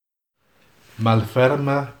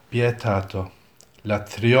Malferma pietato, la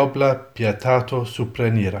triobla pietato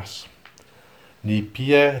supreniras. Ni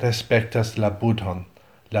pie respectas la Budhon,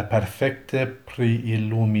 la perfecte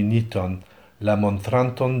priilluminiton, la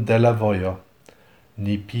montranton de la vojo.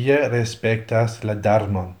 Ni pie respectas la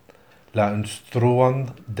Dharmon, la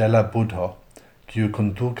instruon de la Budho, quiu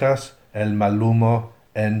conducas el mallumo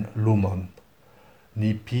en lumon.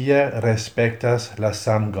 Ni pie respectas la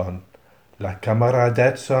Samgon, la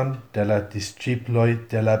camaradetson de la disciploi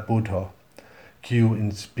de la Budho, quiu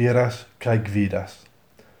inspiras cae gvidas.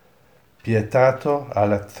 Pietato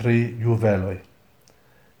alla tri juveloi.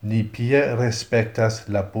 Ni pie respectas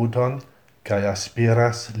la Budhon, cae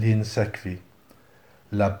aspiras lin sequi.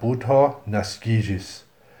 La Budho nascigis,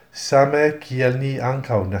 same kiel ni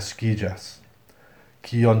ancau nascigas.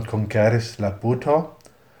 Cion conqueris la Budho,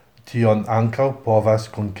 tion ancau povas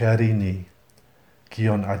conqueri ni.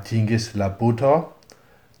 Cion atingis la Budho,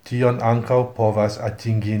 tion ancau povas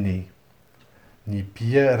atingi ni. Ni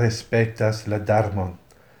pie respectas la Dharmon,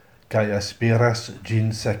 cae aspiras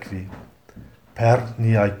gin sequi. Per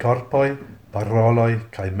niai corpoi, paroloi,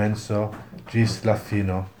 cae menso, gis la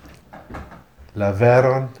fino. La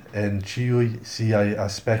veron en ciui siai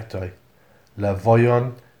aspectoi, la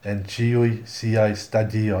voion en ciui siai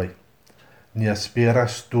stadioi. Ni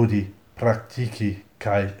aspiras studi, practici,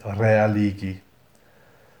 cae realigi.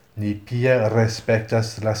 Ni pie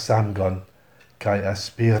respectas la Samgon, cae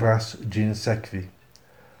aspiras gin sequi.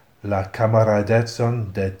 La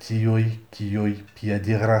camaradetson de tiui quiui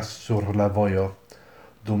piediras sur la voio,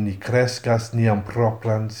 dum ni crescas niam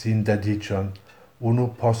propran sin dedicion, unu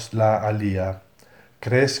post la alia.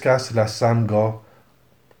 Crescas la sango,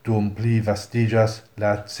 dum pli vastigas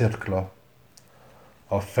la circlo.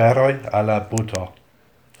 Offeroi alla Budho.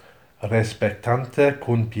 Respectante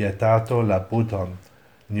cun pietato la Budhon,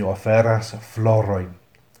 ni offeras floroin.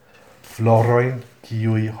 Floroin,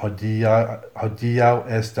 quiui hodiau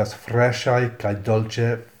estas fresciai cae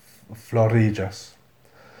dolce florigas.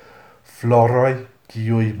 Floroi,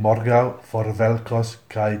 quiui morgau forvelcos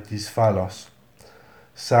cae disfalos.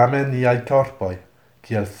 Same niai corpoi,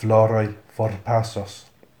 kiel floroi forpassos.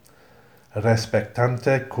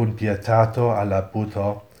 Respectante cun pietato alla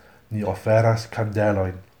Budho, ni offeras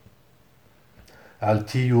candeloin. Al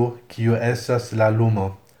tiu, kiu esas la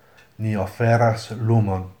lumo, ni offeras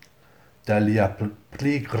lumon. De lia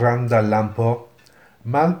pli granda lampo,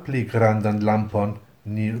 mal pli grandan lampon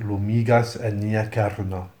ni lumigas en nia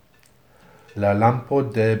kerno. La lampo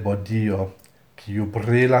de Bodio, quiu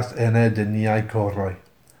brilas ene de niai coroi.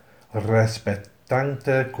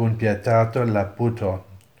 Respectante cun pietato la Budho,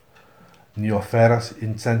 ni offeras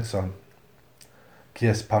incenson,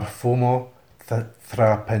 quies parfumo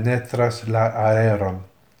trapenetras la aeron.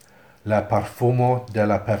 La parfumo de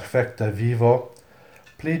la perfecta vivo,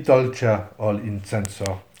 pli dolcia ol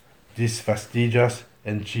incenso, disvastigas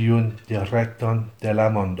en ciun directon de la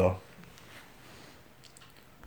mondo.